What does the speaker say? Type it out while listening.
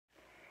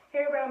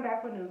Hey everybody, I'm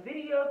back with a new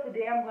video.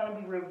 Today I'm going to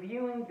be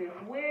reviewing this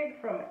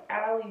wig from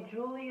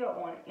Julia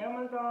on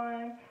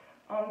Amazon.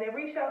 They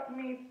reached out to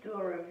me to do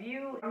a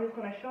review. I'm just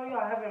going to show you.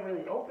 I haven't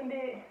really opened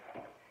it.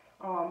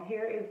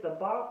 Here is the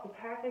box, the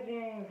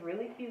packaging. It's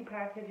really cute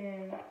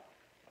packaging.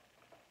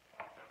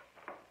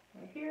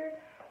 Right here.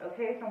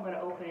 Okay, so I'm going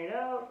to open it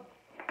up.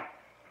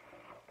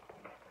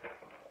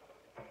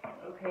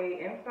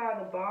 Okay, inside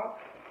the box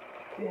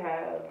you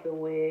have the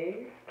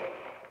wig,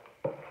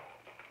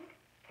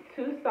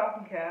 2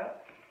 stocking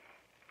caps,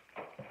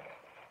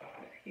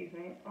 excuse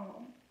me,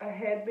 a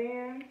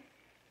headband,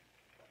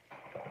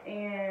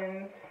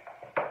 and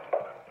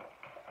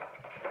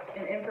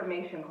an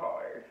information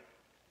card.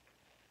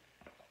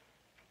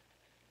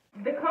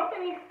 The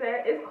company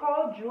said it's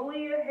called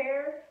Julia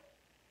Hair.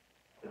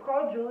 It's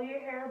called Julia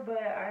Hair,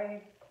 but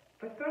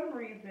for some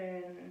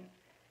reason,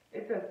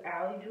 it says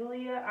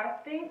Julia.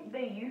 I think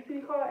they used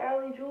to be called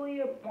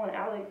Julia on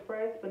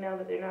AliExpress, but now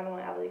that they're not on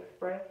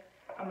AliExpress,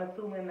 I'm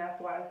assuming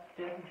that's why it's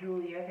just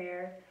Julia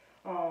Hair.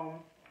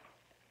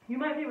 You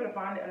might be able to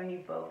find it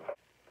underneath both.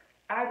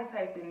 I just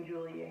typed in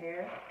Julia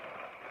Hair.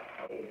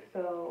 Okay,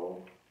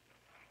 so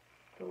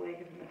the wig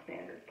is in the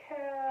standard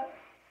cap.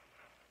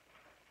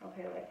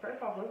 Okay,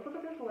 first off, let's look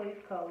at this lace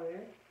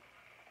color.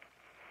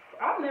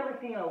 I've never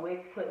seen a wig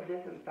put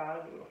this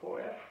inside of it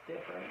before. That's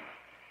different.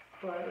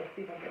 But let's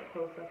see if I get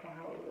close up on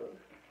how it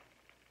looks.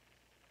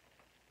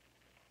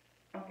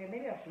 Okay,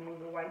 maybe I should move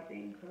the white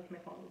thing because it's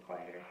making it look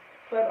lighter.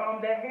 But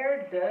the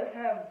hair does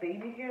have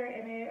baby hair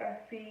in it, I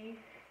see.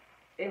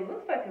 It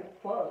looks like it's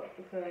plucked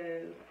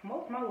because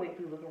most of my wigs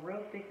do look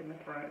real thick in the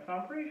front. So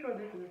I'm pretty sure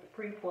this is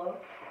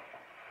pre-plucked.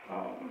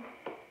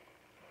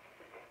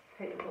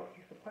 Take a little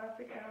piece of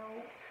plastic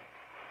out.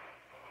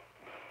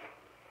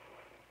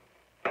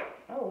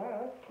 Oh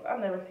wow, I've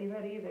never seen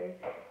that either.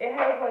 It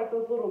has like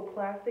those little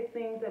plastic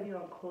things that be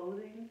on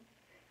clothing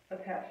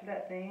attached to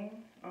that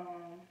thing.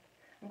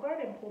 I'm glad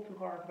I didn't pull too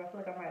hard because I feel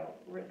like I might have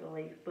ripped the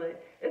lace,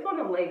 but it's on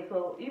the leg,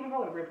 so even if I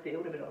would have ripped it, it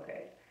would have been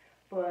okay.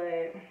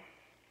 But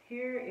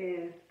here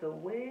is the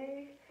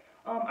wig.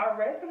 I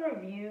read some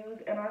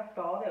reviews and I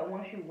saw that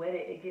once you wet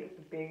it, it gets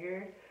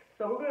bigger.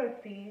 So we're going to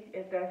see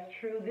if that's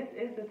true. This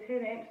is the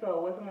 10-inch, so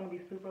it wasn't going to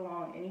be super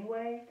long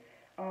anyway.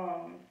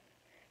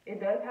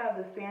 It does have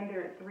the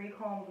standard 3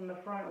 combs in the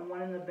front and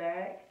 1 in the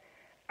back.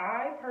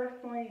 I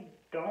personally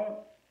don't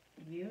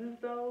use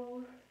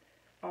those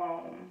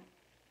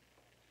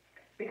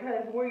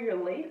because where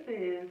your lace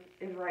is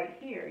right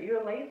here.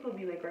 Your lace will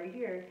be like right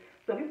here.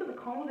 So if you put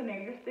the combs in there,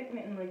 you're sticking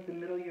it in like the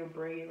middle of your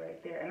braid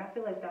right there. And I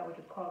feel like that would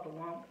just cause a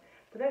lump.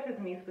 But that's just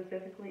me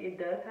specifically. It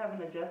does have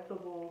an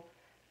adjustable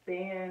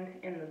band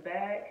in the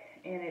back,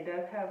 and it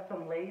does have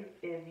some lace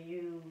if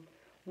you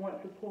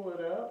want to pull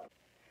it up.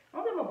 I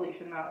don't think I'm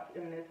bleaching knots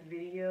in this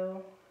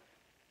video.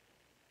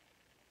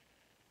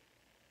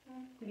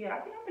 Yeah,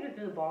 I think I'm going to just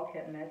do the ball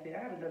cap method.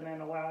 I haven't done that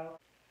in a while.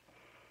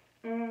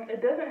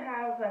 It doesn't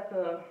have like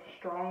a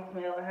strong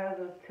smell. It has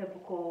a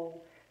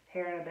typical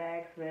hair in a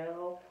bag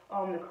smell.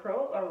 The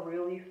curls are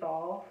really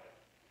soft.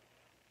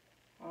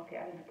 Okay,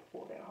 I didn't have to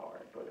pull that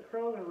hard. But the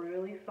curls are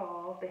really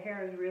soft. The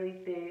hair is really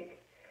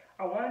thick.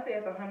 I want to say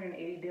it's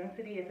 180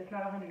 density. If it's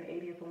not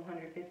 180, it's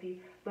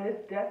 150. But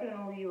it's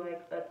definitely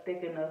like a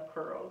thick enough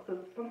curl. Because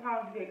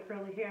sometimes you get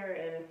curly hair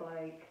and it's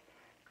like,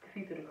 you can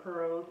see through the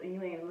curls and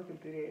you ain't looking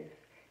through this.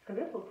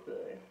 Because this looks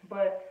good.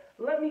 But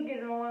let me get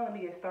it on, let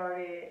me get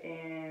started,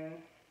 and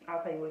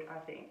I'll tell you what I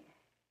think.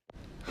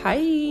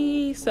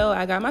 Hi, so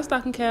I got my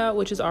stocking cap,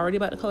 which is already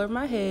about the color of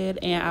my head,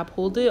 and I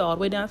pulled it all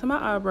the way down to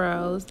my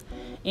eyebrows,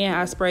 and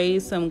I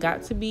sprayed some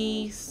Got To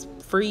Be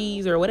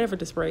Freeze or whatever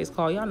the spray is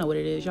called. Y'all know what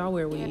it is. Y'all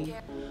wear weave.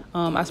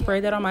 I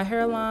sprayed that on my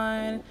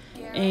hairline,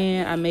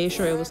 and I made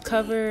sure it was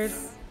covered.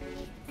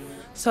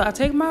 So I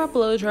take my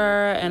blow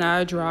dryer and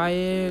I dry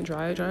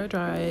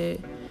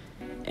it.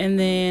 And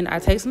then I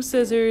take some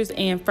scissors,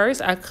 and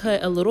first I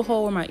cut a little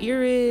hole where my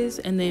ear is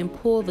and then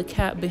pull the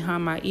cap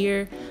behind my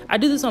ear. I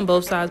do this on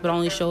both sides, but I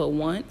only show it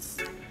once.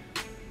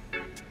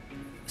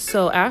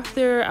 So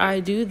after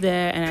I do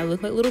that and I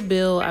look like Little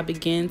Bill, I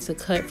begin to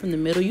cut from the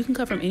middle. You can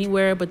cut from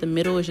anywhere, but the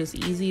middle is just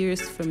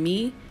easiest for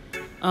me.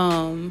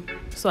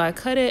 So I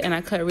cut it, and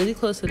I cut really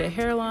close to the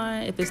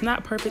hairline. If it's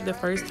not perfect the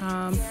first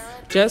time,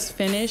 just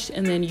finish,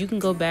 and then you can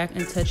go back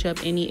and touch up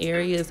any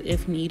areas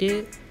if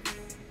needed.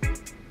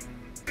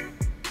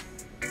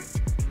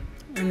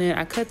 And then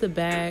I cut the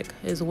back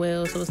as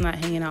well, so it's not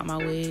hanging out my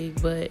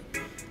wig, but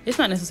it's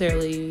not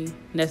necessarily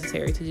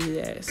necessary to do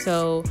that.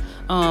 So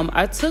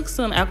I took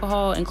some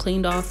alcohol and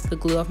cleaned off the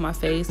glue off my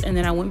face, and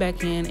then I went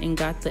back in and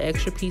got the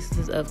extra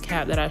pieces of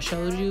cap that I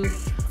showed you.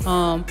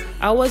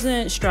 I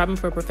wasn't striving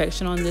for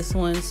perfection on this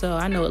one, so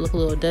I know it looked a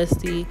little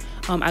dusty.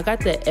 I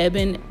got the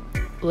ebon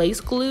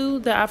lace glue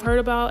that I've heard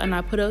about, and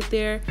I put out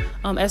there.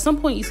 At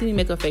some point you see me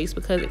make a face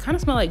because it kind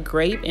of smelled like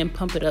grape and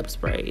pump it up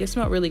spray. It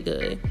smelled really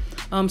good.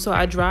 So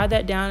I dried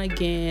that down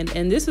again,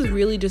 and this is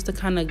really just to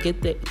kind of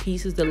get the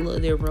pieces that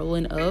look they're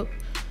rolling up.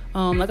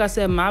 Like I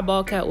said, my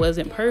ball cap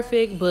wasn't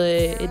perfect, but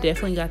it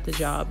definitely got the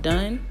job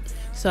done.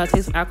 So I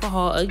take some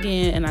alcohol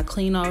again and I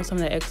clean off some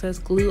of the excess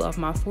glue off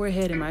my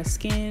forehead and my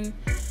skin.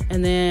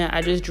 And then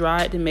I just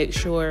dry it to make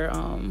sure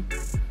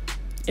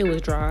it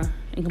was dry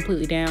and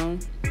completely down.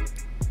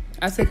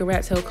 I take a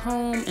rat tail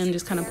comb and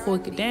just kind of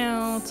poke it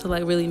down to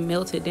like really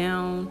melt it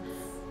down.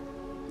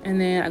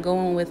 And then I go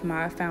on with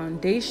my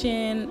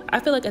foundation. I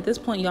feel like at this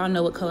point y'all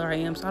know what color I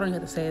am, so I don't even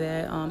have to say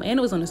that. And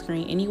it was on the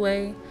screen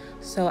anyway,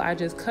 so I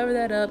just cover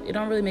that up. It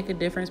don't really make a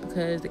difference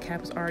because the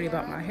cap is already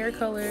about my hair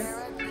color.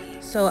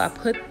 So I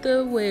put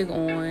the wig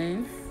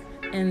on,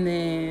 and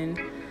then,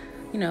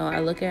 you know, I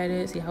look at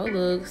it, see how it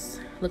looks,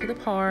 look at the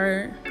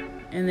part,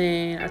 and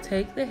then I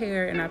take the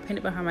hair and I pin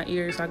it behind my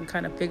ears so I can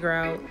kind of figure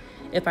out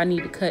if I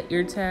need to cut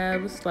ear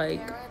tabs,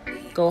 like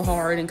go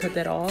hard and cut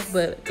that off.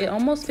 But it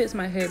almost fits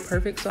my head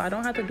perfect, so I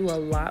don't have to do a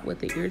lot with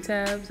the ear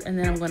tabs. And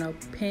then I'm gonna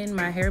pin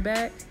my hair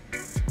back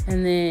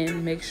and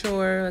then make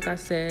sure, like I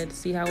said,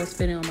 see how it's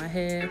fitting on my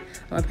head.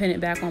 I'm gonna pin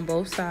it back on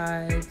both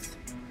sides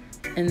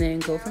and then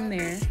go from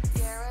there.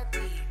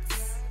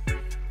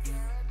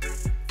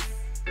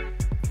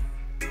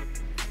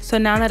 So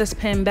now that it's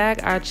pinned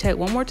back, I check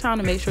one more time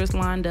to make sure it's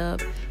lined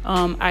up.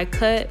 I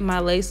cut my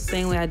lace the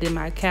same way I did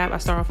my cap. I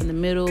start off in the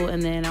middle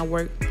and then I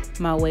work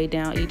my way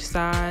down each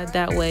side.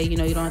 That way, you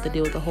know, you don't have to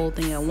deal with the whole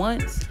thing at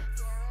once.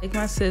 Take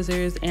my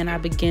scissors and I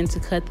begin to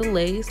cut the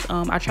lace.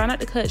 I try not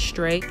to cut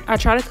straight. I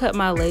try to cut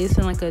my lace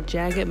in like a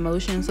jagged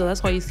motion, so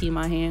that's why you see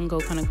my hand go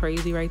kind of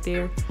crazy right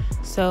there.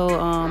 So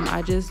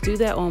I just do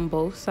that on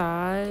both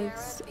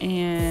sides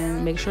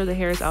and make sure the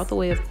hair is out the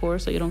way, of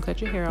course, so you don't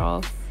cut your hair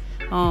off.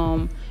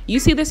 You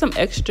see there's some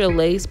extra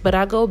lace, but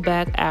I go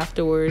back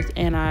afterwards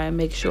and I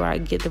make sure I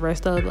get the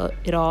rest of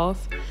it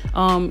off.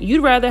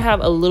 You'd rather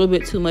have a little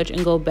bit too much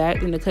and go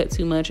back than to cut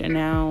too much and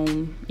now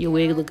your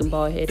wig looking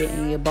bald headed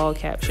and your bald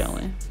cap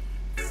showing.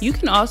 You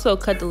can also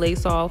cut the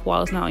lace off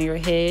while it's not on your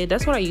head.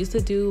 That's what I used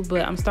to do,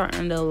 but I'm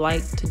starting to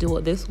like to do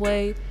it this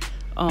way.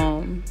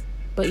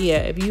 But yeah,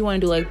 if you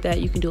want to do like that,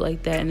 you can do it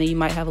like that, and then you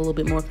might have a little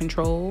bit more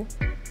control.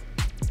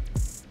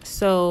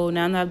 So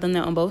now that I've done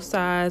that on both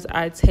sides,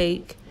 I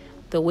take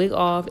the wig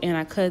off and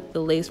I cut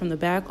the lace from the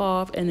back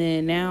off, and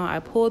then now I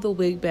pull the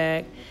wig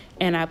back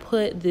and I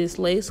put this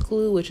lace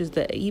glue, which is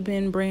the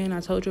Eben brand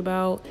I told you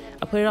about.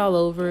 I put it all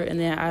over and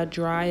then I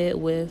dry it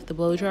with the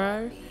blow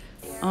dryer.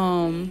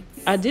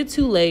 I did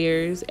 2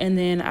 layers and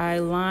then I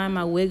line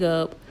my wig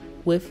up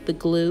with the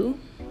glue.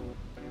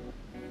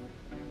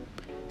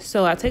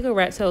 So I take a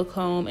rat tail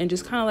comb and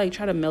just kind of like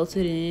try to melt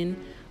it in.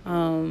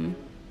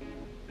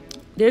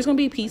 There's gonna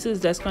be pieces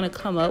that's gonna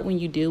come up when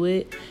you do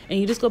it, and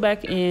you just go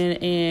back in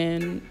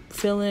and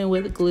fill in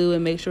with glue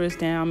and make sure it's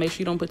down. Make sure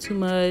you don't put too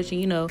much,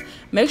 and you know,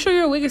 make sure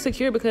your wig is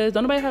secure, because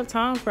don't nobody have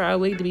time for our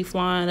wig to be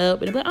flying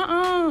up and be like,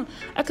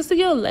 I can see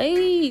your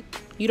leg.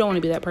 You don't want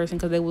to be that person,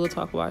 because they will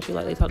talk about you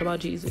like they talked about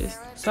Jesus.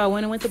 So I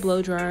went in with the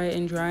blow dryer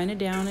and drying it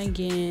down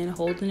again,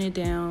 holding it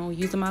down,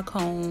 using my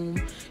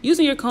comb.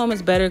 Using your comb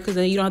is better, because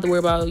then you don't have to worry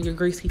about your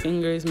greasy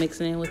fingers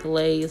mixing in with the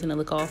lace and it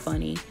look all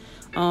funny.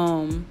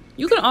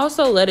 You can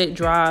also let it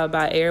dry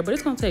by air, but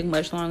it's gonna take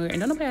much longer, and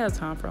don't nobody have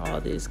time for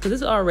all this because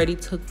this already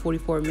took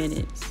 44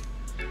 minutes.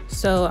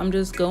 So I'm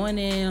just going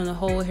in on the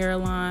whole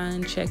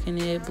hairline, checking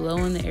it,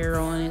 blowing the air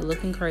on it,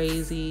 looking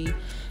crazy.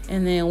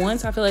 And then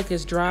once I feel like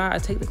it's dry, I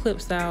take the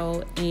clips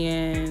out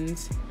and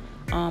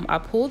I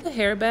pull the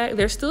hair back.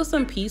 There's still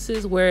some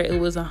pieces where it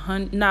was not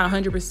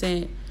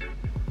 100%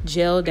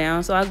 gel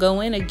down, so I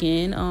go in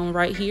again.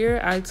 Right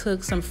here I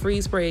took some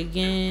freeze spray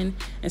again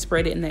and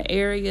sprayed it in the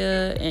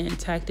area and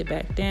tacked it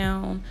back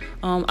down.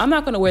 I'm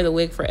not going to wear the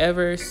wig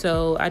forever,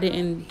 so I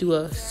didn't do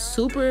a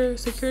super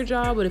secure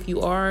job, but if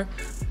you are,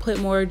 put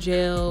more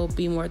gel,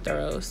 be more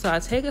thorough. So I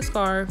take a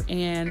scarf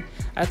and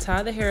I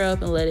tie the hair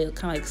up and let it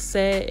kind of like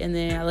set, and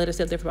then I let it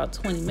sit there for about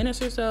 20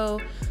 minutes or so.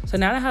 So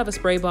now I have a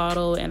spray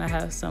bottle and I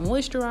have some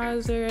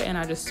moisturizer, and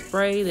I just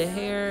spray the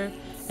hair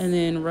and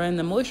then run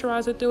the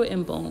moisturizer through it,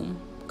 and boom,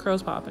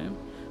 curls popping.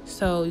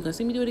 So you're gonna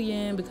see me do it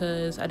again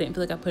because I didn't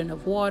feel like I put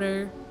enough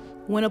water.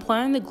 When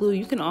applying the glue,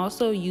 you can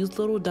also use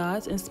little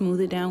dots and smooth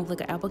it down with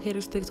like an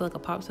applicator stick, so like a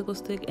popsicle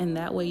stick, and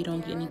that way you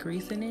don't get any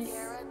grease in it.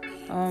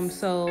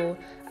 So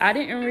I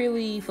didn't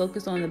really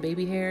focus on the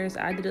baby hairs.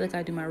 I did it like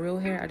I do my real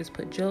hair. I just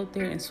put gel up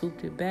there and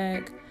swooped it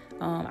back.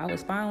 I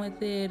was fine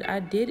with it. I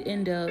did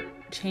end up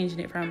changing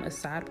it from a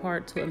side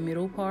part to a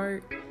middle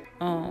part.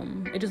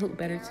 It just looked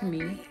better to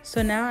me.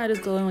 So now I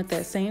just go in with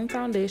that same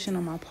foundation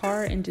on my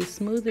part and just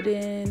smooth it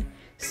in,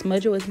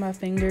 smudge it with my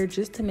finger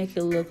just to make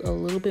it look a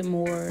little bit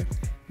more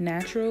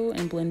natural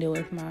and blend it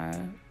with my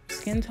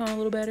skin tone a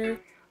little better.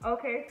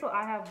 Okay, so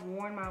I have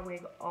worn my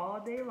wig all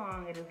day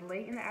long. It is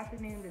late in the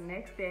afternoon the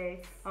next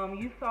day.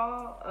 You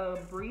saw a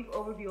brief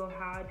overview of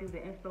how I do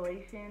the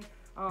installation.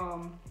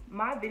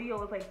 My video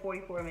was like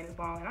 44 minutes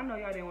long, and I know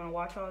y'all didn't want to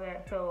watch all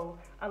that, so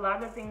a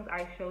lot of the things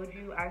I showed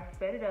you, I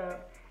sped it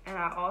up, and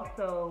I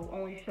also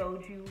only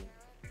showed you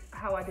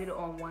how I did it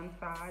on one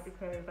side,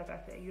 because like I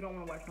said, you don't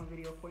want to watch no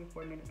video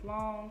 44 minutes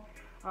long.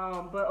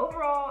 But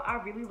overall, I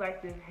really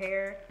like this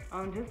hair.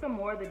 Just some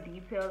more of the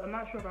details. I'm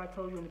not sure if I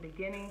told you in the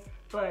beginning,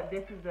 but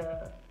this is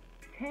a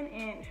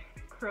 10-inch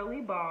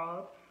curly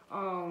ball.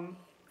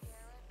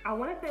 I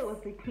want to say it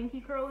was the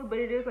kinky curly, but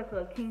it is like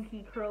a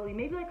kinky curly,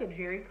 maybe like a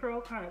jerry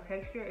curl kind of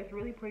texture. It's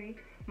really pretty.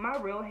 My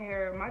real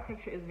hair, my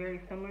texture is very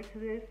similar to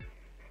this.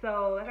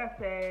 So like I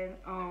said,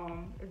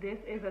 this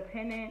is a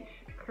 10-inch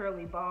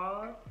curly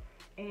bob,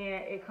 and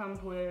it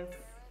comes with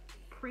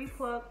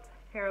pre-plucked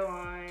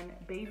hairline,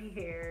 baby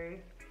hairs,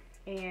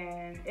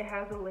 and it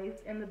has a lace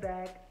in the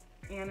back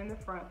and in the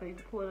front, so you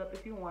can pull it up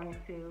if you wanted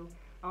to.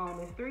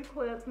 There's 3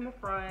 clips in the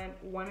front,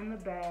 1 in the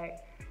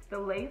back. The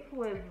lace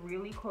was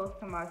really close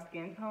to my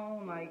skin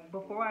tone. Like,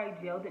 before I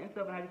gelled it and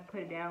stuff and I just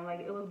put it down,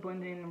 like, it was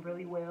blending in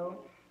really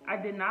well. I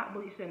did not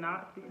bleach the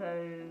knots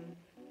because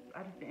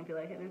I just didn't feel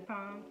like it this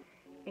time.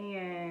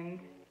 And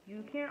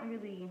you can't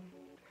really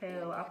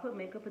tell. I put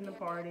makeup in the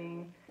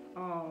parting.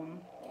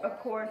 Of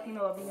course, you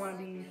know, if you want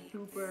to be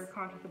super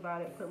conscious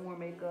about it, put more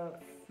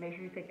makeup. Make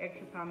sure you take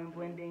extra time in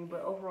blending.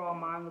 But overall,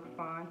 mine looks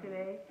fine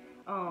today.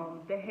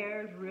 The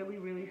hair is really,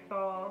 really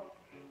soft,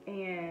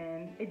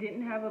 and it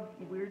didn't have a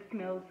weird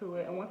smell to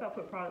it. And once I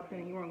put products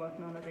in it, you weren't going to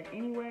smell nothing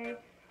anyway.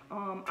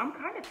 I'm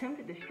kind of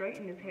tempted to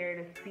straighten this hair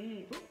to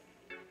see.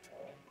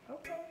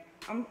 Okay.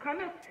 I'm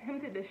kind of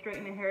tempted to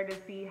straighten the hair to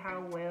see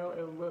how well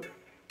it looks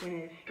when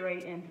it's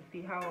straight and to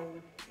see how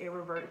it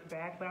reverts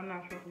back, but I'm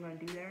not sure if I'm going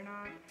to do that or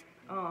not.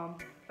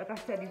 Like I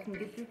said, you can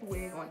get this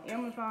wig on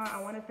Amazon.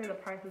 I want to say the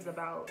price is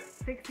about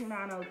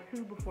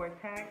 $69.02 before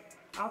tax.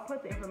 I'll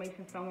put the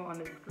information somewhere on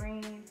the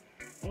screen,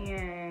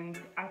 and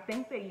I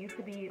think they used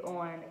to be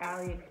on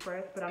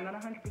AliExpress, but I'm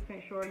not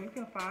 100% sure. You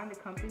can find the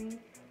company.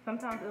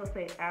 Sometimes it'll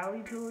say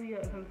Ali Julia,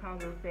 and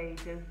sometimes it'll say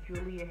just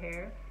Julia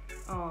Hair.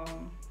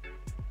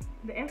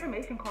 The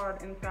information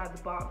card inside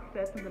the box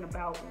said something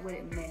about what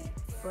it meant,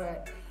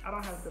 but I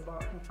don't have the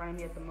box in front of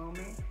me at the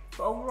moment.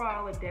 But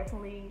overall, I would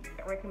definitely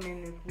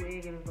recommend this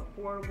wig. It is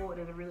affordable. It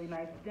is a really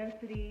nice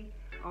density.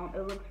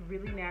 It looks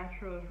really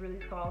natural. It's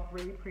really soft,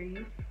 really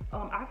pretty.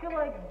 I feel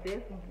like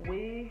this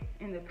wig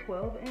in the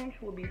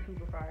 12-inch will be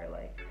super fire.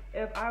 Like,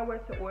 if I were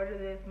to order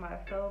this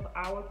myself,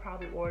 I would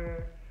probably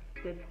order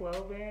the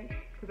 12-inch,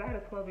 because I had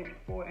a 12-inch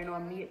before, and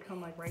on me it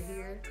come like right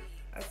here,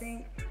 I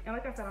think. And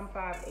like I said, I'm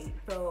 5'8",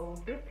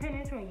 so this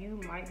 10-inch on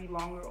you might be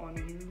longer on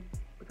you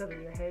because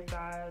of your head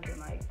size and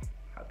like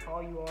how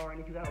tall you are,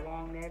 and if you got a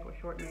long neck or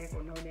short neck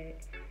or no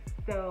neck.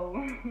 So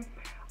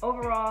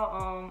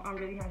overall, I'm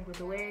really happy with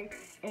the wig.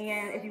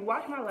 And if you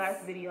watched my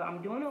last video,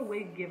 I'm doing a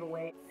wig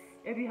giveaway.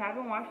 If you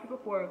haven't watched it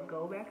before,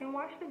 go back and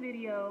watch the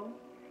video,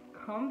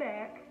 come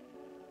back,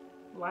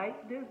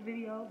 like this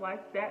video,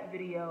 like that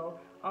video.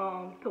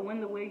 To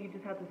win the wig, you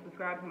just have to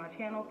subscribe to my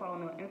channel, follow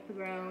me on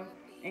Instagram,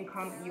 and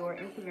comment your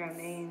Instagram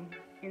name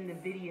in the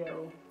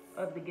video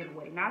of the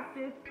giveaway. Not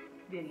this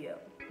video,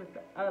 but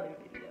the other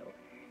video.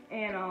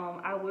 And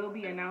I will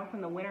be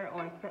announcing the winner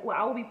on, well,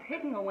 I will be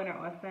picking a winner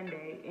on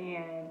Sunday,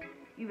 and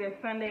either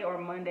Sunday or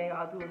Monday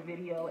I'll do a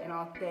video and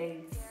I'll say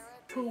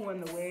who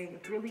won the wig.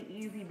 It's really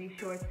easy. Be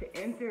sure to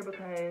enter,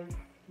 because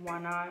why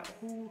not?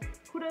 Who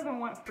doesn't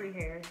want free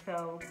hair?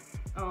 So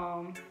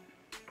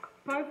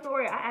fun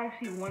story, I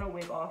actually won a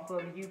wig off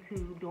of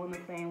YouTube doing the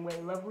same way.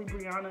 Lovely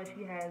Brianna,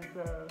 she has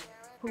the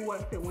Who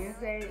Wants It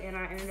Wednesday, and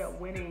I ended up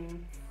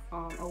winning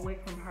a wig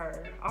from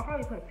her. I'll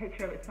probably put a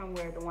picture of it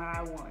somewhere, the one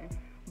I won.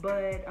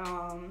 But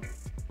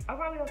I'll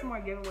probably have some more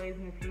giveaways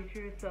in the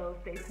future, so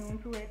stay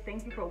tuned to it.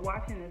 Thank you for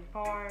watching this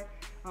far.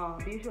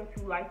 Be sure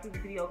to like this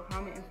video,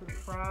 comment, and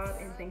subscribe,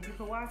 and thank you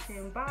for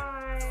watching.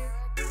 Bye!